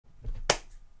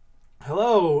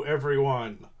Hello,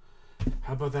 everyone.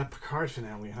 How about that Picard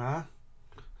finale, huh?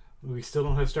 We still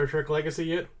don't have Star Trek Legacy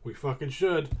yet? We fucking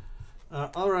should.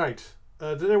 Alright.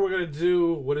 Today we're going to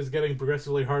do what is getting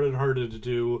progressively harder and harder to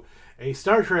do, a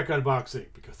Star Trek unboxing,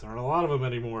 because there aren't a lot of them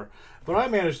anymore. But I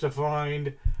managed to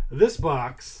find this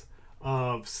box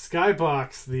of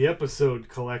Skybox, the episode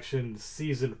collection,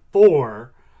 season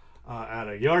 4, at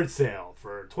a yard sale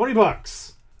for 20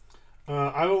 bucks.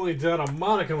 I've only done a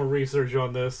modicum of research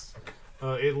on this.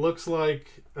 It looks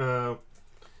like so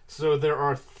there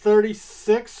are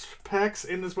 36 packs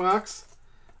in this box,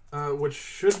 which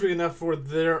should be enough for.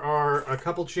 There are a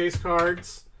couple chase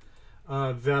cards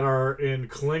that are in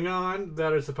Klingon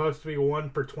that are supposed to be 1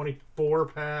 per 24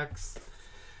 packs.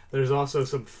 There's also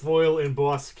some foil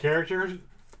embossed character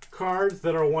cards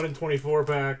that are 1 in 24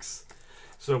 packs.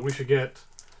 So we should get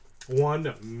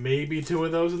 1, maybe 2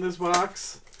 of those in this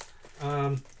box.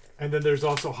 And then there's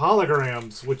also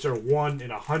holograms, which are 1 in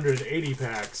 180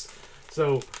 packs.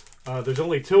 So there's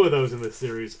only 2 of those in this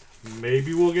series.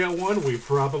 Maybe we'll get 1. We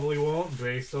probably won't,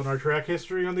 based on our track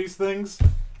history on these things.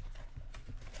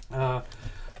 But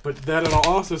then I'll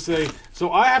also say,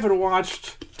 so I haven't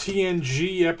watched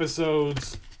TNG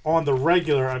episodes on the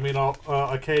regular. I mean, I'll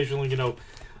occasionally,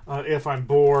 if I'm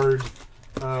bored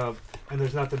and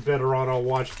there's nothing better on, I'll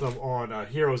watch them on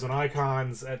Heroes and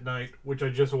Icons at night, which I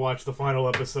just watched the final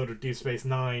episode of Deep Space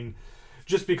Nine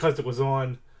just because it was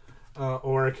on.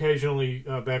 Or occasionally,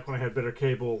 back when I had better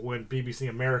cable, when BBC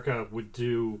America would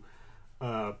do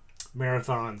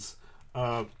marathons.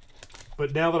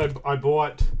 But now that I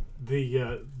bought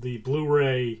the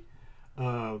Blu-ray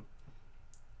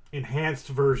enhanced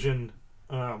version,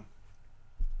 and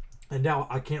now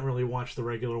I can't really watch the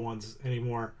regular ones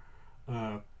anymore.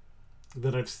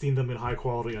 That I've seen them in high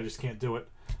quality, I just can't do it.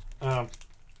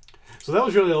 So that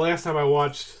was really the last time I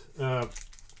watched.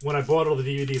 When I bought all the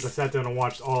DVDs, I sat down and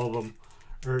watched all of them,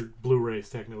 or Blu-rays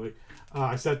technically.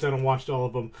 I sat down and watched all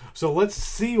of them. So let's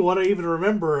see what I even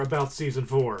remember about season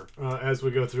 4 as we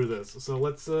go through this. So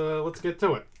let's get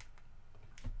to it.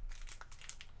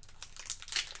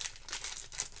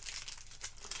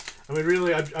 I mean,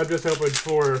 really, I'm just hoping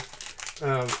for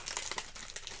a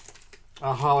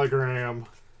hologram.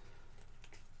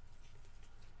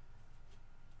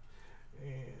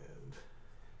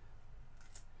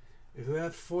 Is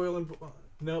that foil and...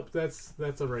 Nope, that's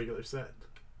a regular set.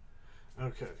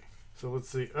 Okay, so let's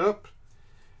see. Let's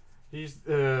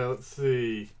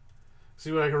see.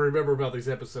 See what I can remember about these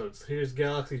episodes. Here's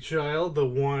Galaxy Child, the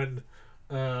one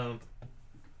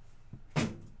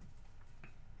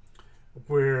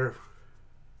where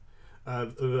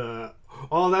that's the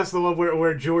one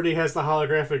where Geordi has the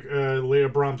holographic Leah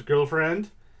Brahm's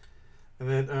girlfriend, and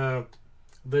then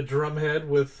the drumhead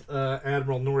with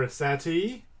Admiral Nora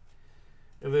Sati.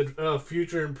 And then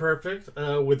Future Imperfect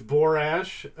with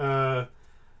Borash,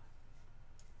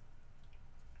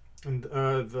 and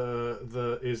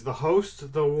is the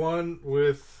host the one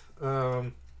with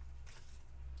the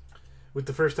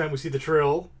first time we see the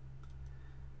Trill.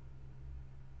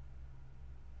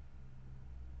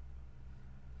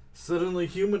 Suddenly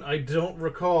Human, I don't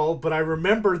recall, but I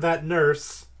remember that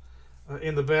nurse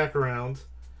in the background.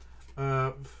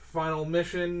 Final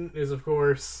Mission is, of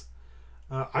course.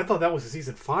 I thought that was a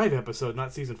season 5 episode,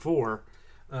 not season 4.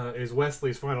 Is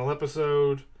Wesley's final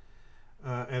episode.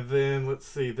 And then, let's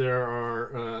see, there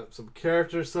are some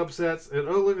character subsets. And,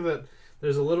 oh, look at that.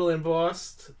 There's a little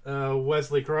embossed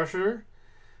Wesley Crusher.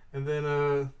 And then,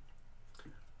 oh,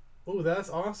 that's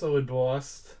also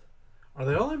embossed. Are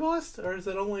they all embossed? Or is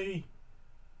it only...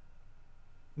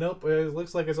 Nope, it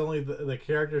looks like it's only the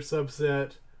character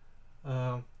subset.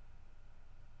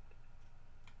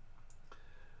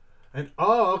 And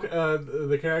okay,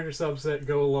 the character subset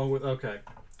go along with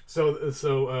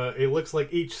so it looks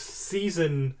like each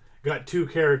season got 2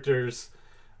 characters,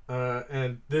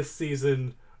 and this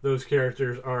season those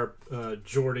characters are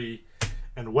Geordi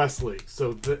and Wesley.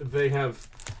 So they have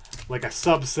like a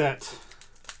subset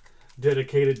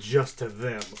dedicated just to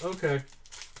them. Okay.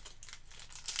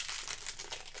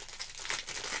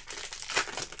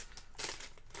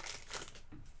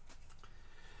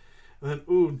 And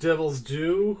then, Devil's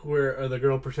Due, where the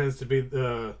girl pretends to be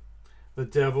the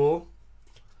devil.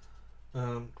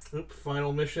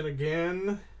 Final Mission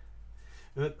again.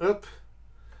 And then,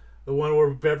 the one where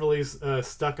Beverly's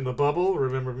stuck in the bubble,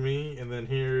 Remember Me. And then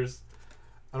here's,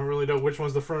 I don't really know which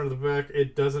one's the front or the back.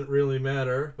 It doesn't really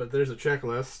matter, but there's a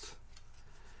checklist.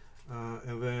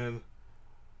 And then,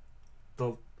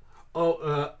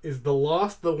 is the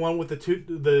Lost the one with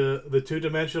the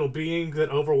two-dimensional beings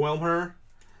that overwhelm her?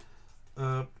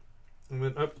 And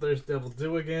then there's Devil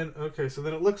Do again. Okay, so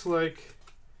then it looks like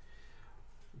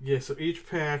yeah, so each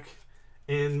pack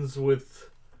ends with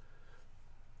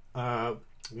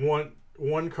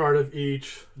one card of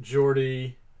each.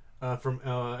 Jordy from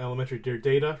Elementary Dear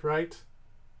Data, right?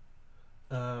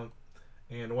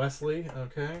 And Wesley,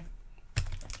 okay.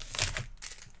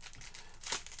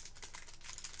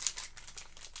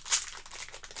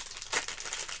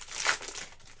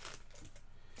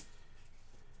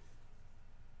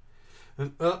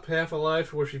 And Up, Half a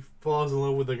Life, where she falls in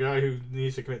love with the guy who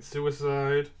needs to commit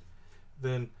suicide.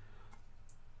 Then,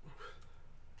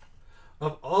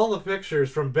 of all the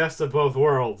pictures from Best of Both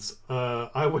Worlds,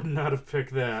 I would not have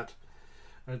picked that.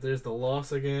 Alright, there's the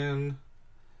Loss again.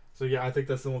 So yeah, I think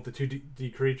that's the one with the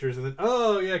 2D creatures. And then,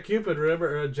 oh yeah, Cupid,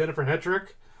 remember Jennifer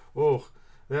Hetrick? Oh,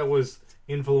 that was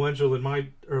influential in my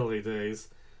early days.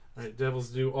 Alright, Devil's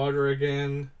Due Audra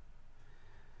again.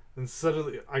 And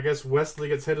suddenly, I guess Wesley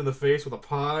gets hit in the face with a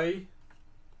pie.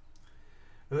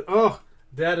 And then, oh,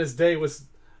 Data's Day was...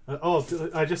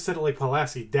 I just said it like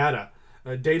Pulaski. Data.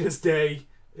 Data's Day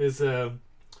is... oh,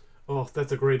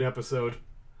 that's a great episode.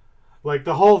 Like,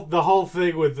 the whole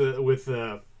thing with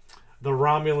the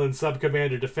Romulan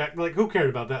sub-commander defect. Like, who cared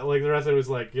about that? Like, the rest of it was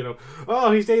like, you know,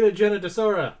 oh, he's dated Jenna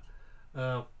Desora.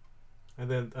 And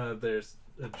then there's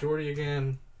Jordy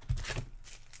again.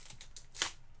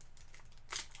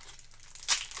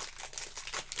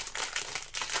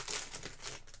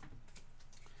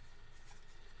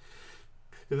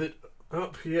 And then,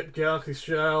 yep, Galaxy's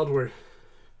Child, where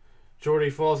Jordy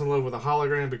falls in love with a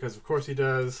hologram, because of course he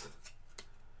does.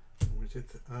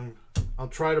 I'll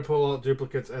try to pull out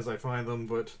duplicates as I find them,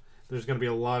 but there's going to be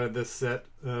a lot of this set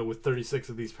with 36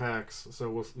 of these packs, so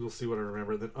we'll see what I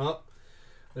remember. Then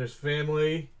there's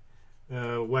Family,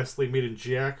 Wesley meeting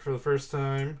Jack for the first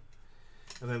time,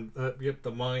 and then yep,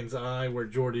 The Mind's Eye, where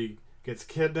Jordy gets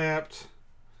kidnapped.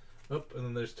 And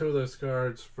then there's two of those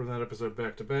cards from that episode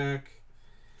back to back.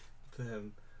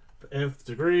 Then the Nth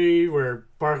Degree, where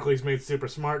Barclay's made super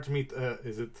smart to meet.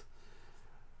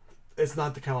 It's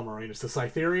not the Calamari, it's the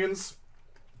Cytherians.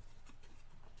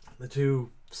 The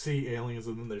two sea aliens,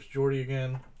 and then there's Jordy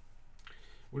again.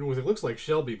 It looks like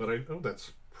Shelby, but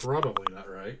that's probably not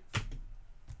right.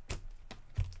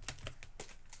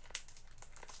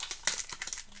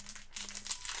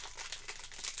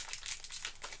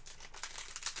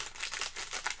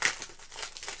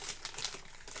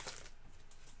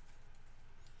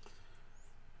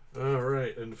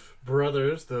 Alright, and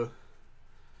Brothers, the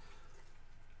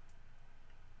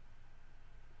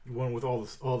one with all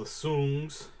the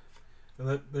Soongs.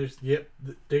 And there's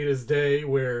Data's Day,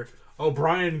 where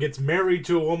O'Brien gets married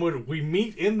to a woman we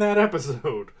meet in that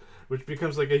episode, which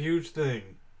becomes like a huge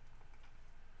thing.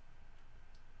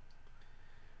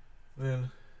 Then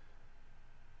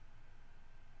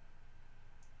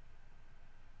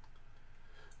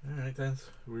alright, that's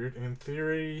weird. In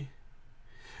Theory.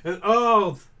 And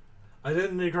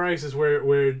Identity Crisis,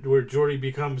 where Jordy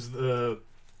becomes the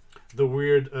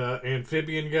weird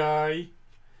amphibian guy.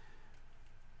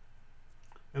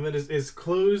 And then is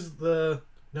Clues the...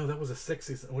 No, that was a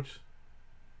 60s... Which...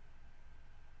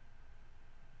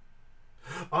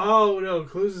 Oh, no,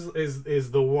 Clues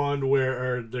is the one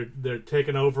where they're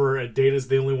taking over and Data's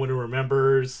the only one who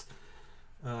remembers.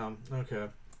 Okay.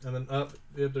 And then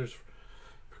there's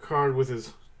Picard with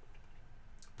his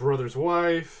brother's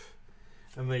wife.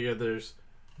 And then there's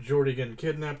Jordy getting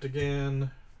kidnapped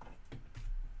again.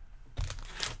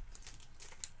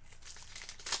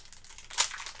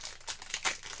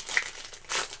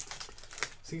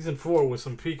 Season 4 was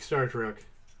some peak Star Trek.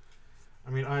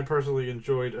 I mean, I personally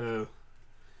enjoyed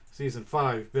Season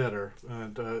 5 better.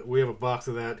 And we have a box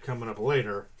of that coming up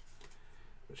later.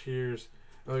 But here's...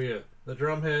 Oh yeah, the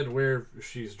drumhead where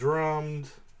she's drummed.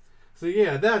 So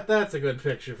yeah, that's a good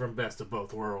picture from Best of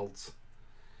Both Worlds.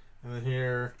 And then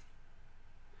here...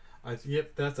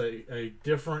 yep, that's a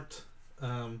different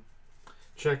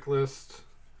checklist.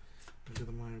 Into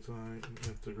the Mind's Eye,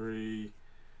 Nth Degree...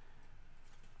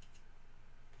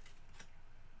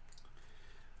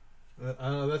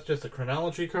 that's just a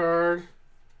chronology card.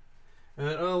 And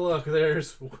then, oh look,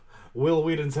 there's Will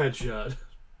Wheaton's headshot.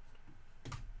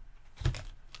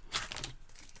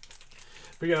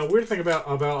 But yeah, weird thing about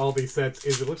all these sets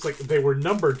is it looks like they were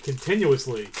numbered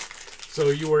continuously. So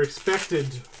you were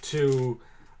expected to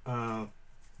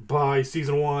buy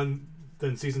Season 1,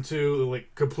 then Season 2,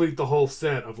 like complete the whole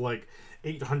set of like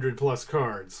 800 plus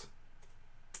cards.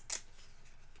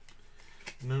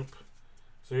 Nope.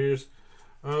 So here's...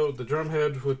 Oh, the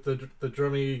drumhead with the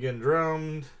drummy getting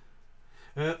drummed.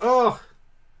 And,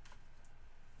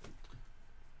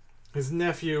 his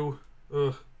nephew.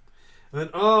 Ugh.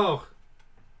 And then,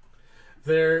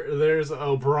 there's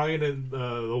O'Brien and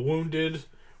the Wounded,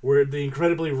 where the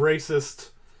incredibly racist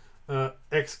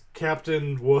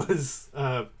ex-captain was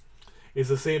is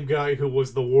the same guy who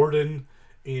was the warden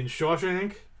in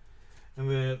Shawshank. And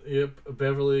then, yep,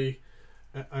 Beverly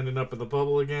ended up in the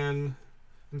bubble again.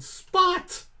 And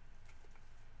Spot!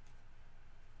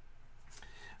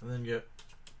 And then get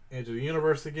Edge of the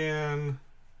Universe again.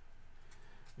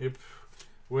 Yep,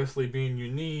 Wesley being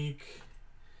unique.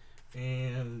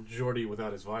 And Geordi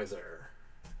without his visor.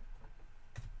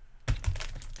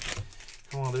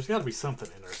 Come on, there's got to be something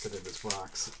interesting in this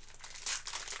box.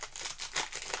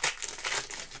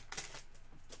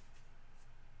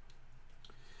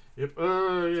 Yep.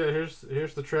 Oh yeah.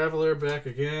 Here's the Traveler back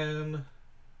again.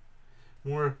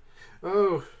 More.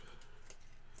 Oh.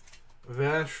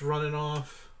 Vash running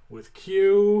off with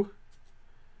Q.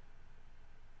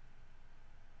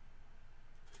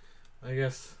 I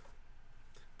guess.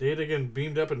 Data getting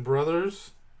beamed up in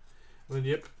Brothers. And then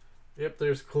yep.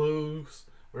 There's clues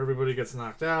where everybody gets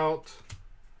knocked out.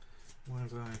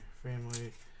 Where's my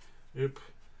family? Yep.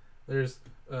 There's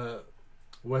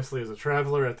Wesley as a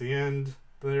Traveler at the end.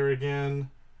 There again.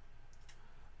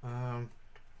 And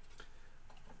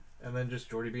then just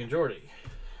Geordi being Geordi.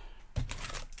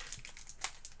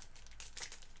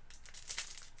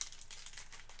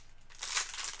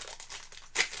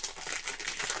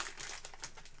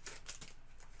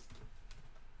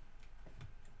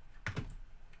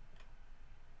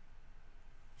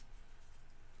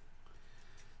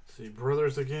 Let's see,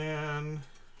 Brothers again.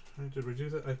 Did we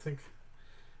do that? I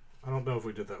don't know if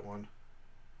we did that one.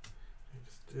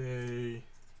 Day.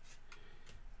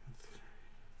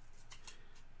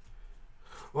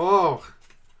 Oh,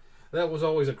 that was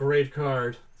always a great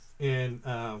card in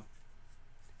the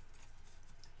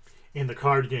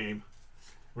card game,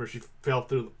 where she fell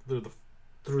through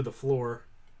the floor.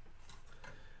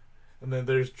 And then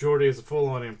there's Geordi as a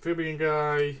full-on amphibian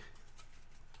guy.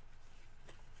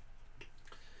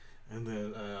 And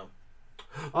then,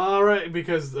 all right,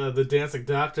 because the dancing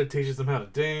doctor teaches them how to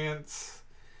dance.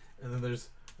 And then there's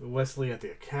Wesley at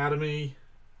the academy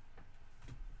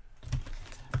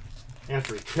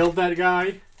after he killed that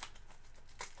guy.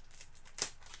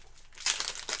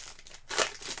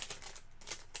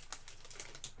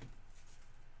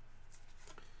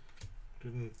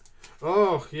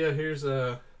 Oh yeah, here's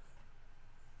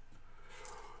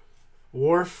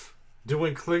Worf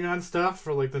doing Klingon stuff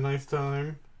for like the ninth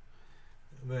time.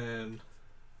 And then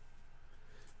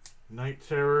Night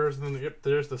Terrors, and then yep,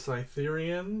 there's the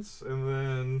Cytherians, and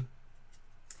then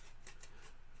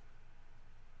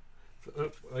oh,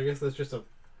 I guess that's just a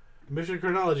mission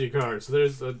chronology card. So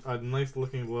there's a nice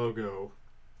looking logo,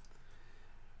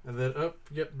 and then up,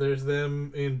 yep, there's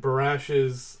them in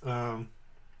Barash's I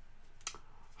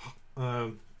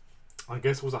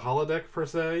guess it was a holodeck per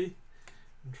se.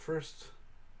 And first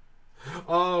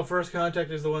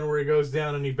contact is the one where he goes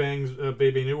down and he bangs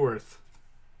Baby New Earth.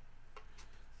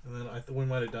 And then we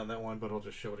might have done that one, but I'll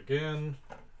just show it again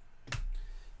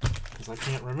because I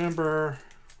can't remember.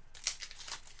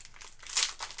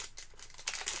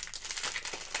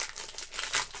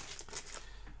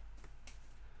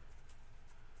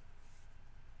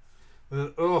 And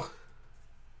then, oh,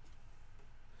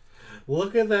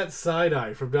 look at that side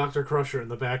eye from Dr. Crusher in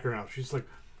the background. She's like,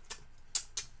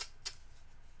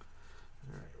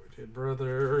 all right, we did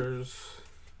Brothers,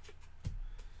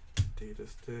 Data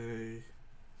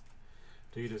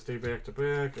Stay back to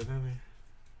back, and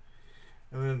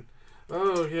then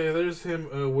oh yeah, there's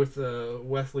him with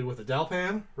Wesley with a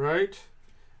Dalpan, right?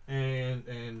 And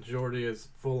Geordi is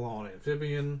full on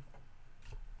amphibian.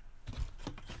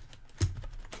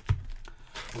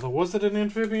 Although, was it an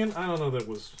amphibian? I don't know that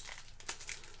was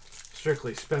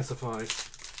strictly specified.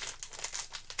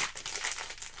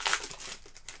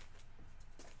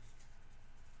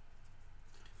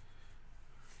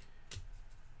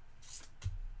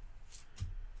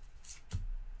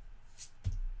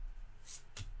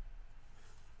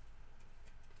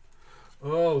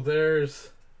 Oh,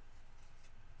 there's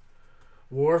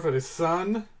Worf and his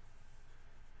son.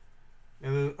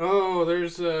 And then, oh,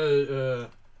 there's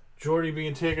Geordi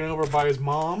being taken over by his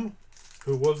mom,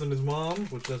 who wasn't his mom,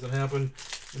 which doesn't happen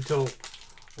until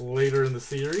later in the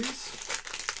series.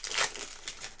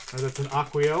 That's an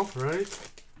Aquiel,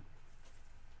 right?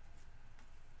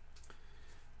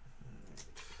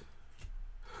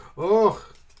 Oh,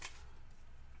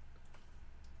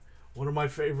 one of my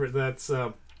favorite, that's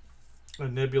a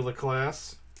Nebula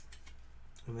class.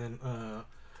 And then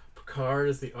Picard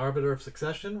is the Arbiter of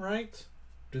Succession, right?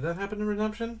 Did that happen in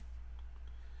Redemption?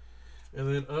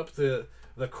 And then up the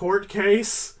court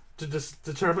case to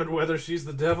determine whether she's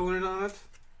the devil or not.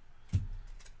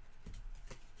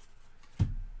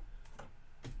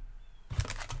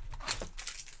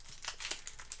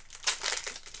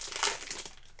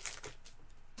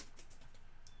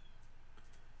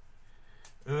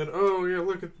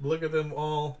 look at them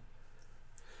all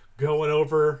going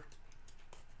over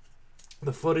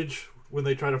the footage when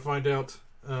they try to find out,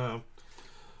 and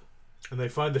they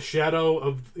find the shadow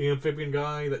of the amphibian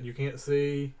guy that you can't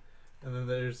see, and then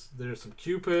there's some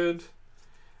Cupid,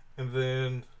 and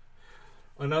then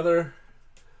another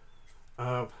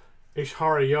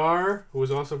Ishhariyar, who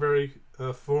was also very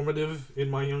formative in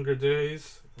my younger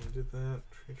days. I did that.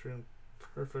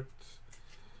 Perfect.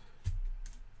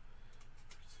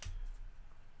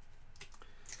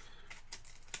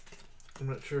 I'm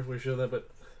not sure if we show that, but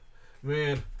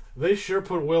man, they sure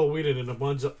put Will Wheaton in a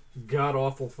bunch of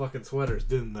god-awful fucking sweaters,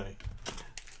 didn't they?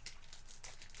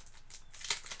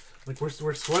 Like,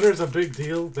 were sweaters a big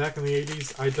deal back in the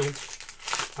 80s?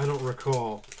 I don't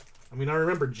recall. I mean, I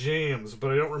remember jams,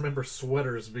 but I don't remember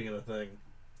sweaters being a thing.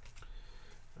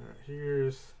 Alright,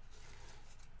 here's...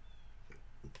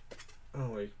 oh,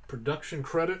 wait. Production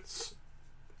credits.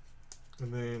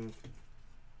 And then...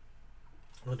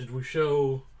 oh, did we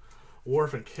show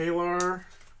Worf and Kalar?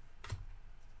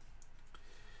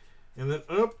 And then,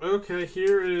 oh, okay,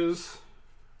 here is...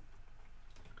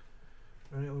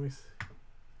 alright, let me see.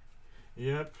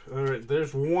 Yep, alright,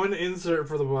 there's one insert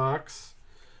for the box.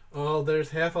 Oh,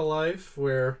 there's Half a Life,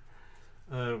 where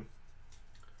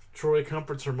Troy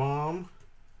comforts her mom.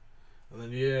 And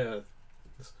then, yeah,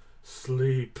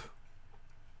 sleep.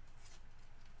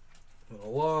 A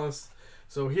loss.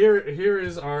 So here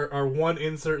is our one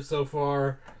insert so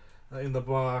far in the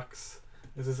box.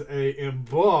 This is a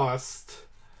embossed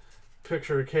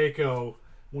picture of Keiko,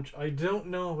 which I don't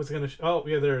know what's gonna. Oh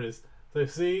yeah, there it is. So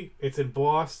see, it's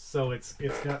embossed, so it's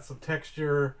got some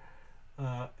texture,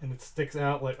 and it sticks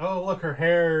out like, oh look, her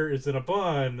hair is in a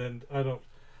bun, and I don't.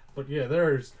 But yeah,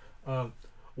 there's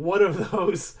one of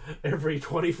those every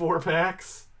 24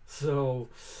 packs. So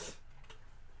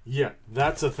yeah,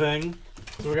 that's a thing.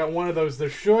 So we got one of those. There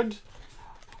should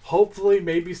hopefully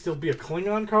maybe still be a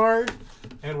Klingon card,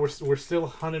 and we're still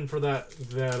hunting for that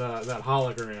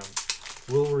hologram.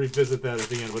 We'll revisit that at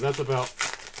the end, but that's about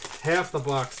half the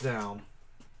box down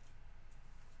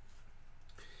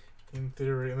in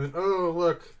theory. And then oh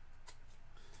look,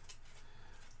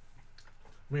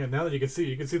 man! Now that you can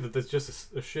see that that's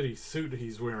just a shitty suit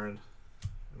he's wearing.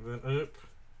 And then up,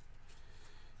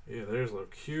 yeah, there's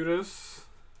Locutus.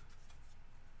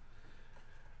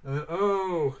 And then,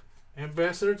 oh,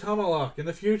 Ambassador Tomalak in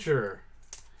the future.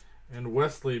 And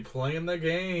Wesley playing the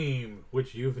game,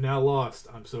 which you've now lost.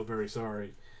 I'm so very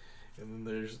sorry. And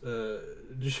then there's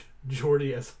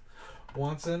Geordi S.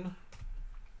 Watson.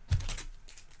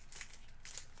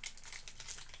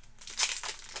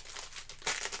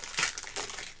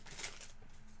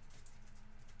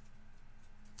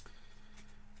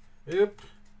 Yep,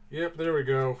 there we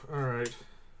go. Alright.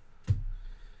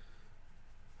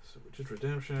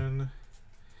 Redemption.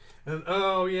 And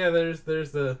oh yeah, there's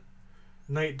the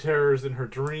night terrors in her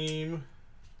dream.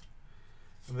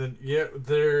 And then yeah,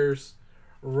 there's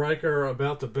Riker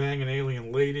about to bang an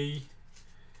alien lady.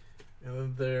 And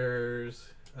then there's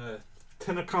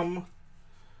Tenacum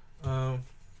coming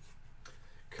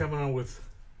on with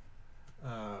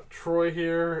Troy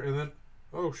here. And then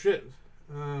oh shit,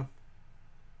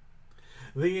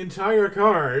 the entire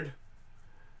card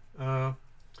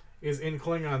is in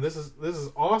Klingon. This is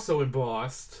also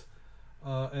embossed,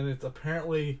 and it's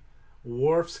apparently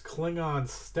Worf's Klingon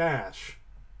stash,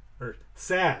 or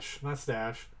sash, not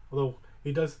stash. Although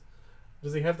he does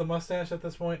he have the mustache at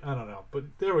this point? I don't know. But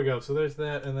there we go. So there's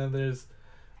that, and then there's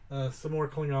some more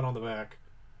Klingon on the back.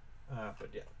 But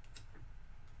yeah.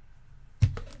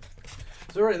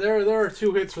 So right there are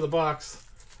two hits for the box.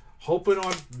 Hoping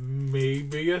on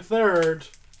maybe a third.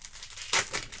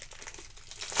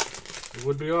 It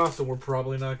would be awesome. We're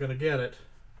probably not going to get it.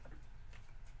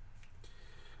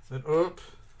 Then,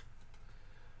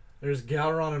 there's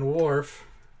Gowron and Worf.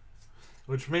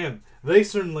 Which, man, they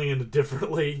certainly ended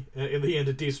differently in the end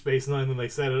of Deep Space Nine than they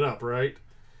set it up, right?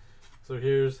 So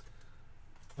here's...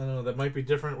 I don't know, that might be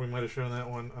different. We might have shown that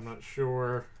one. I'm not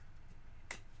sure.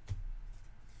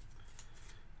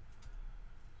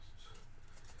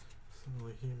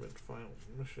 Suddenly Human Final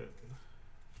Mission.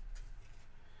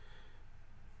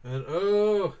 And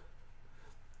oh,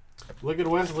 look at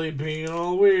Wesley being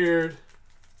all weird.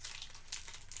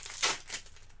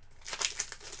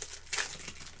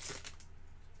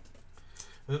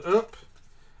 And up,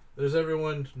 there's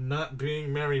everyone not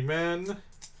being merry men.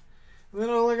 And then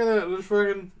oh, look at that, there's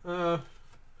fucking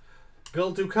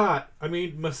Gul Dukat. I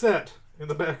mean Masset in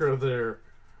the background there.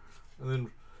 And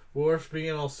then Worf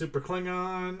being all super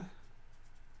Klingon.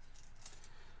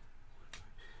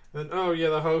 And oh yeah,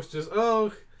 the host is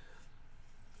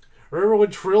remember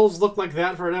when Trills looked like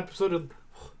that for an episode of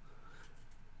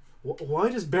Why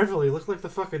does Beverly look like the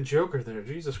fucking Joker there?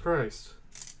 Jesus Christ.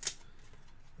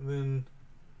 And then,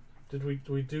 did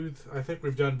we do... I think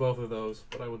we've done both of those,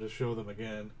 but I will just show them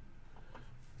again.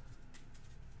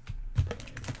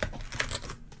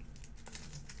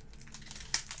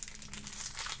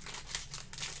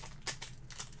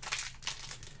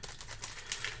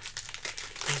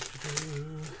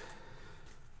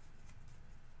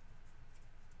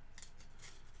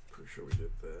 Pretty sure we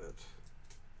did that.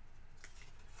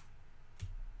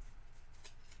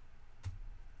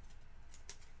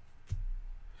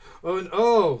 Oh,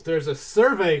 and there's a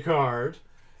survey card,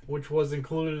 which was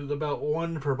included about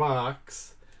one per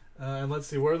box. And let's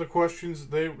see, what are the questions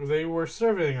they were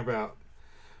surveying about?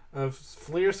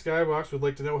 Fleer Skybox would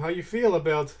like to know how you feel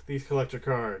about these collector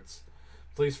cards.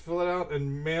 Please fill it out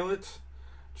and mail it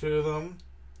to them.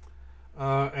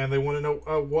 And they want to know,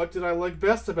 what did I like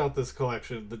best about this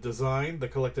collection? The design, the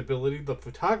collectability, the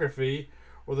photography,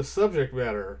 or the subject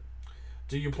matter?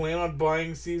 Do you plan on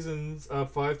buying seasons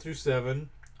 5 through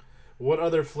 7? What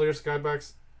other Fleer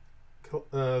Skybox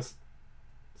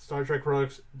Star Trek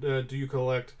products do you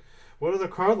collect? What other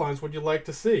card lines would you like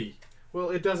to see?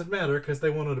 Well, it doesn't matter because they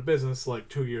went out of business like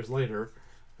 2 years later.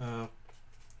 Then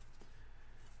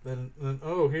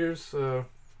here's I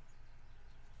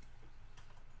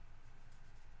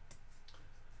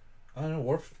don't know,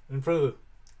 Worf in front of the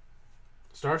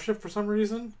starship for some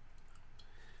reason.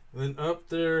 And then up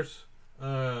there's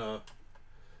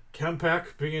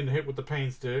Kempak being hit with the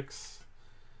pain sticks.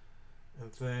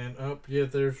 And then up,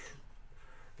 there's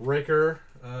Riker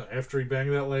after he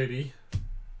banged that lady.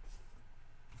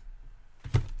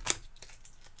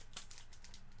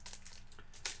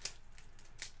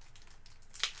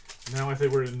 Now I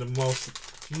think we're into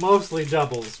mostly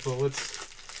doubles, but let's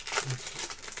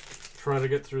try to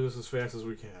get through this as fast as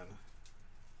we can.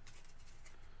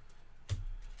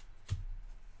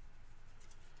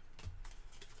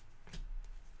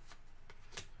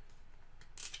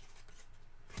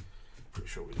 Pretty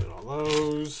sure we did all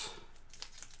those.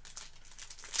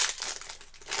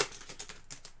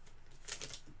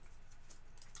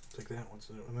 Take that one,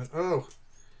 and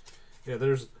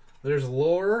then there's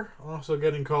Lore also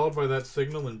getting called by that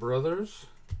signal in Brothers.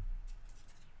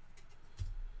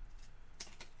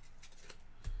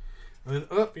 And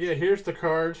then here's the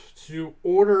card to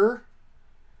order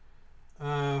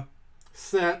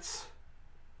sets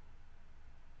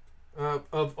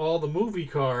of all the movie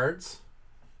cards.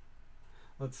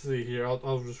 Let's see here.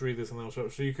 I'll just read this and then I'll show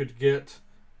it. So you could get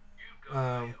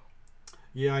yeah,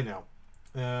 I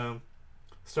know.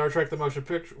 Star Trek the Motion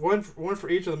Picture, one for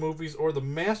each of the movies, or the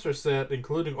master set,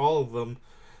 including all of them,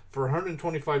 for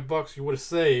 $125 you would have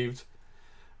saved.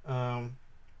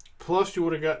 Plus you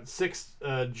would have got 6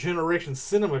 Generation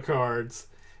Cinema cards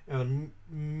and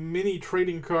a mini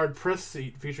trading card press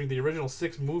seat featuring the original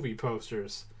 6 movie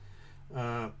posters.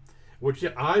 Which,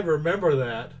 I remember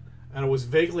that, and I was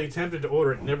vaguely tempted to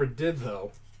order it. Never did,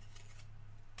 though.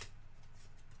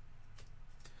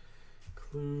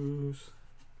 Clues.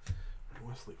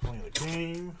 Wesley playing the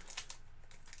game.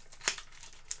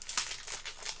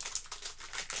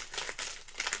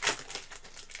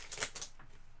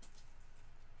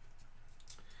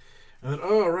 And then,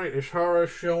 right, Ishara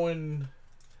showing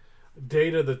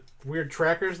Data the weird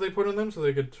trackers they put in them so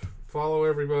they could follow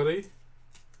everybody.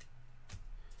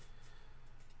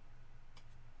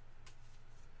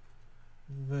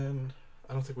 And then,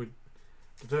 I don't think we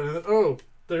did that. And then,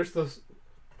 there's the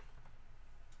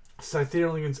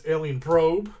Cytherian's alien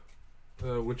probe,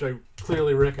 which I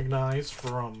clearly recognize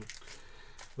from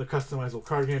the customizable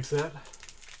card game set.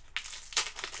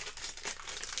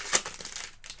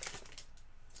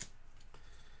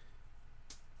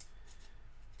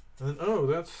 And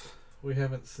then, we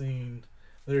haven't seen.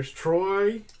 There's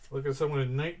Troy. Look at someone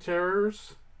in Night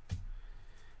Terrors.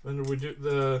 Then we do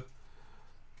the.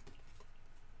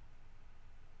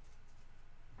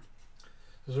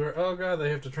 This is where, they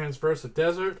have to traverse the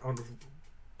desert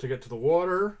to get to the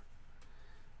water.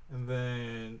 And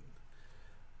then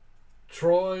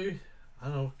Troy, I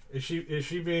don't know, is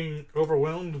she being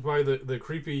overwhelmed by the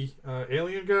creepy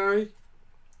alien guy?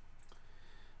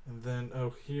 And then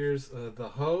here's the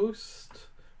host,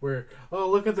 where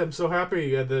look at them so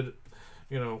happy that they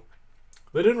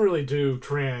didn't really do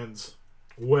trans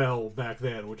well back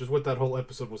then, which is what that whole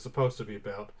episode was supposed to be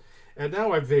about. And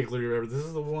now I vaguely remember this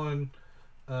is the one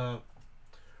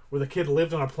where the kid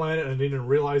lived on a planet and didn't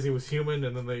realize he was human,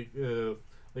 and then they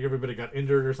like everybody got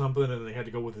injured or something, and they had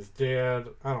to go with his dad.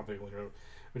 I don't vaguely remember.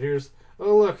 But here's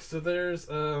look, so there's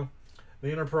the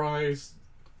Enterprise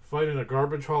fighting a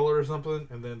garbage hauler or something,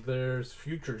 and then there's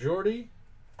Future Geordi.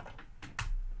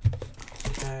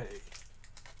 Okay.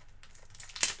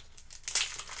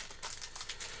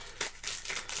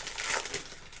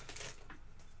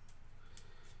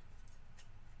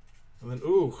 And then,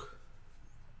 ooh.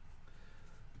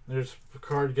 There's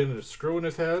Picard getting a screw in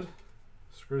his head.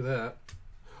 Screw that.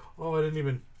 Oh, I didn't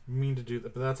even mean to do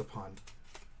that, but that's a pun.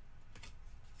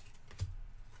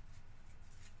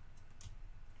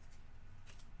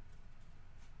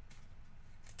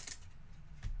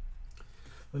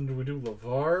 Then do we do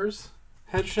LeVar's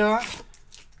headshot?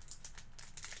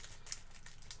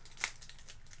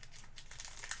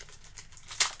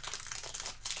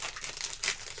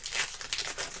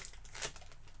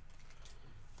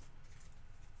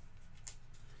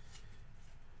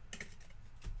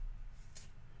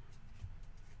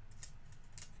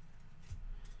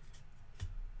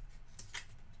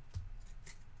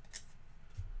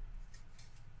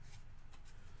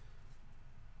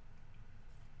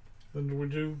 Then do we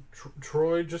do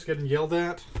Troy just getting yelled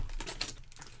at?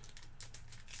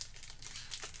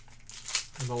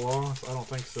 In the loss? I don't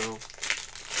think so.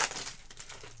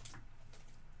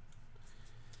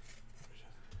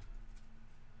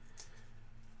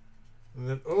 And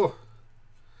then, oh,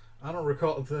 I don't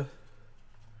recall the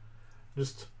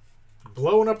just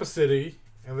blowing up a city,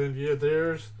 and then yeah,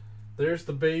 there's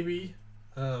the baby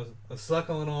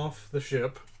suckling off the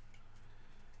ship.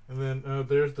 And then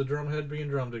there's the drum head being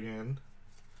drummed again,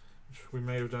 which we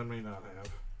may have done, may not have.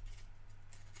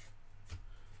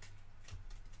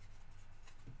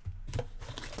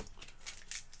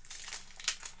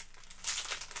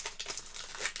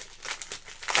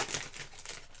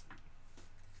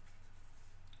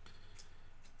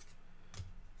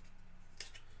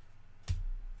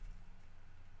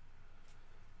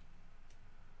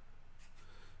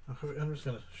 I'm just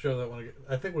going to show that one again.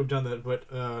 I think we've done that, but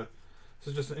this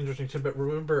is just an interesting tidbit.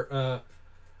 Remember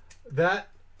that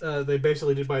they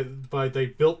basically did by they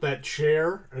built that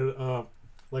chair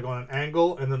like on an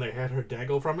angle, and then they had her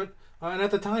dangle from it. And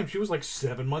at the time, she was like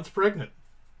 7 months pregnant.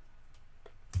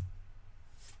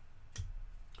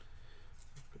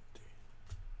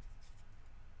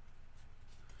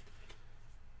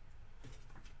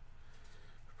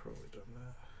 Probably done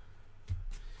that.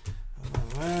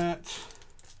 And that.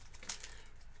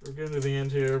 We're getting to the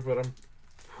end here, but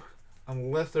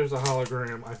unless there's a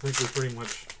hologram, I think we've pretty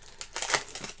much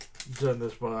done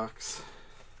this box.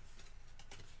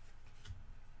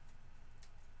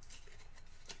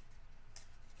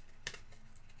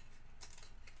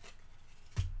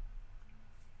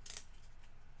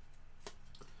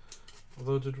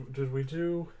 Although, did we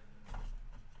do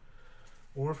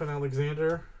Worf and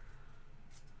Alexander?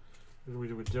 Did we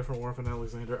do a different Worf and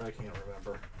Alexander? I can't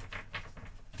remember.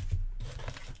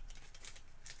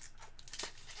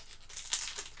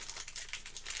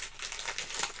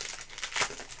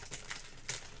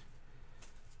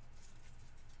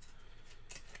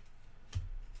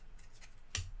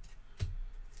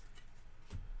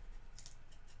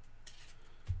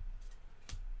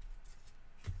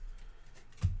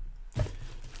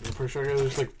 I'm pretty sure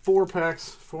there's like 4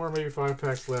 maybe 5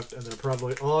 packs left, and they're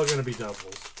probably all going to be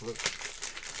doubles. But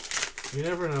you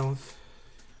never know.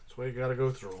 That's why you got to go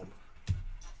through them.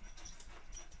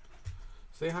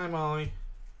 Say hi, Molly.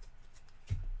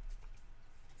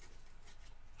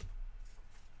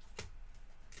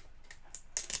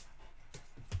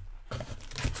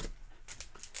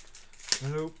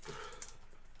 Nope.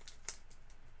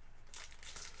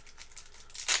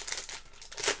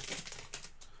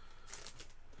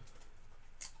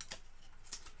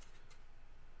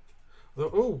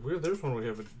 Oh, there's one we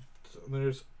haven't.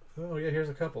 There's, oh yeah, here's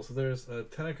a couple. So there's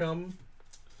Tenacum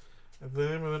at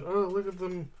them, and then oh, look at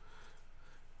them.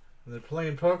 And they're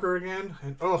playing poker again.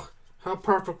 And oh, how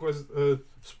perfect was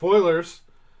spoilers?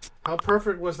 How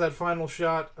perfect was that final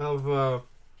shot of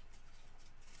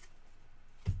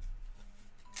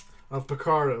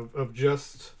Picard of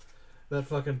just that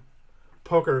fucking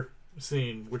poker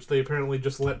scene, which they apparently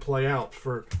just let play out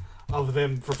of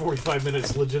them for 45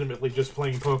 minutes, legitimately just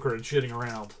playing poker and shitting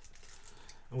around.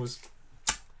 It was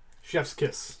chef's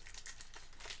kiss.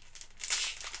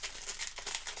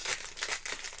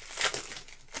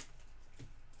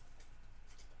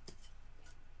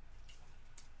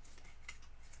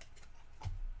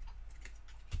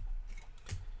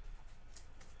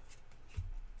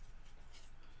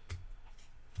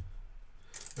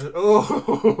 And,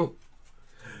 oh,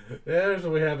 there's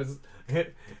what happens.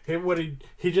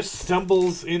 He just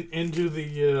stumbles into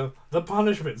the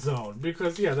punishment zone,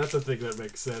 because yeah, that's a thing that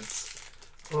makes sense.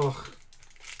 Ugh.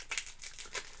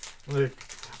 Like,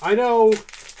 I know,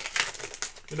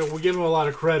 we give him a lot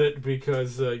of credit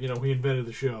because he invented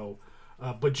the show,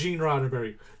 but Gene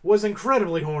Roddenberry was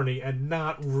incredibly horny and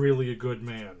not really a good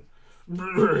man.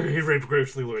 He raped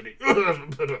Grace Lee.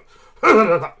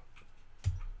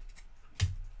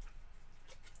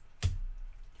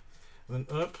 Then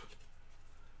up.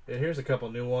 Yeah, here's a couple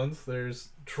new ones. There's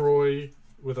Troy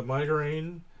with a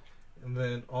migraine, and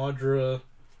then Audra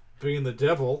being the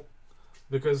devil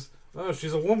because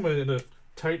she's a woman in a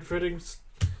tight-fitting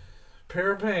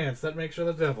pair of pants. That makes her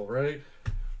the devil, right?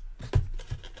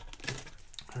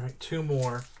 All right, 2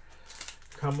 more.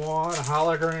 Come on,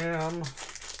 hologram.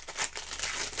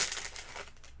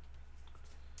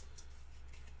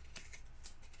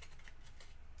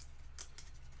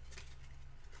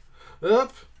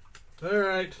 Up. All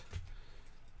right.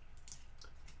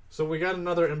 So we got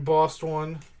another embossed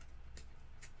one.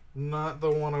 Not the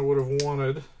one I would have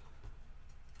wanted.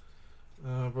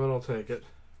 But I'll take it.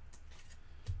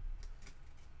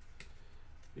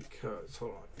 Because,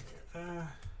 hold on.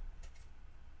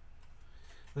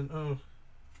 And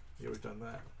yeah, we've done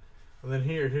that. And then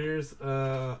here's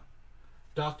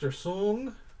Dr.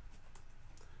 Sung.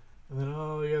 And then,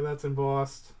 oh yeah, that's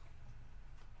embossed.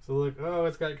 So look, oh,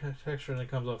 it's got texture and it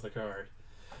comes off the card.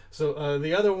 So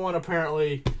the other one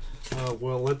apparently,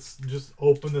 well, let's just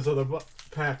open this other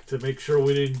pack to make sure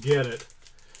we didn't get it.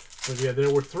 But yeah,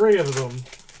 there were 3 of them.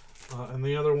 And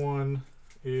the other one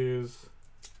is,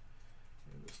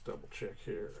 let me just double check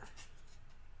here.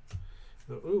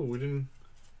 So, ooh, we didn't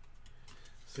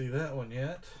see that one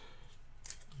yet,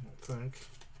 I don't think.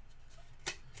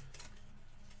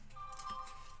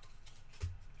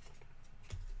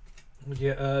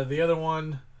 Yeah, the other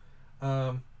one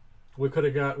we could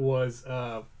have got was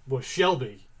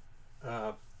Shelby.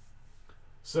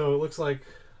 So it looks like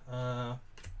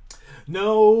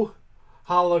no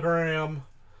hologram,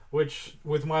 which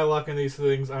with my luck in these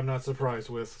things I'm not surprised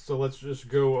with. So let's just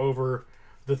go over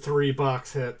the 3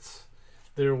 box hits.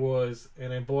 There was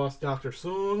an embossed Dr.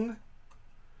 Sung.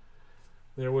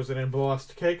 There was an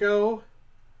embossed Keiko.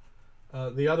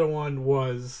 The other one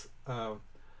was an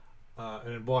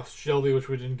embossed Shelby, which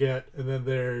we didn't get. And then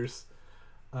there's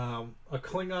a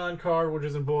Klingon card, which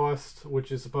is embossed,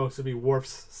 which is supposed to be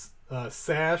Worf's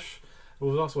sash. It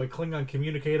was also a Klingon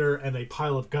communicator and a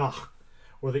pile of Gah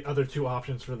were the other 2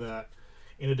 options for that,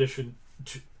 in addition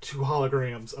to 2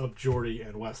 holograms of Geordi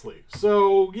and Wesley.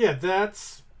 So, yeah,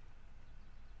 that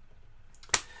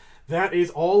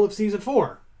is all of Season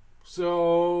 4.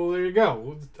 So, there you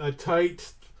go. A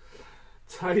tight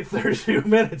 32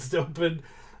 minutes to open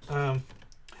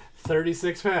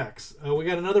 36 packs. We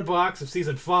got another box of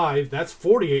Season 5. That's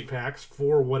 48 packs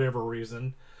for whatever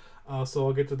reason. So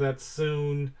I'll get to that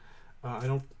soon.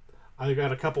 I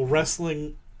got a couple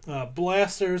wrestling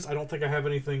blasters. I don't think I have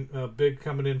anything big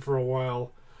coming in for a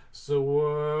while.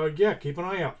 So, yeah, keep an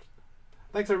eye out.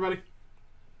 Thanks, everybody.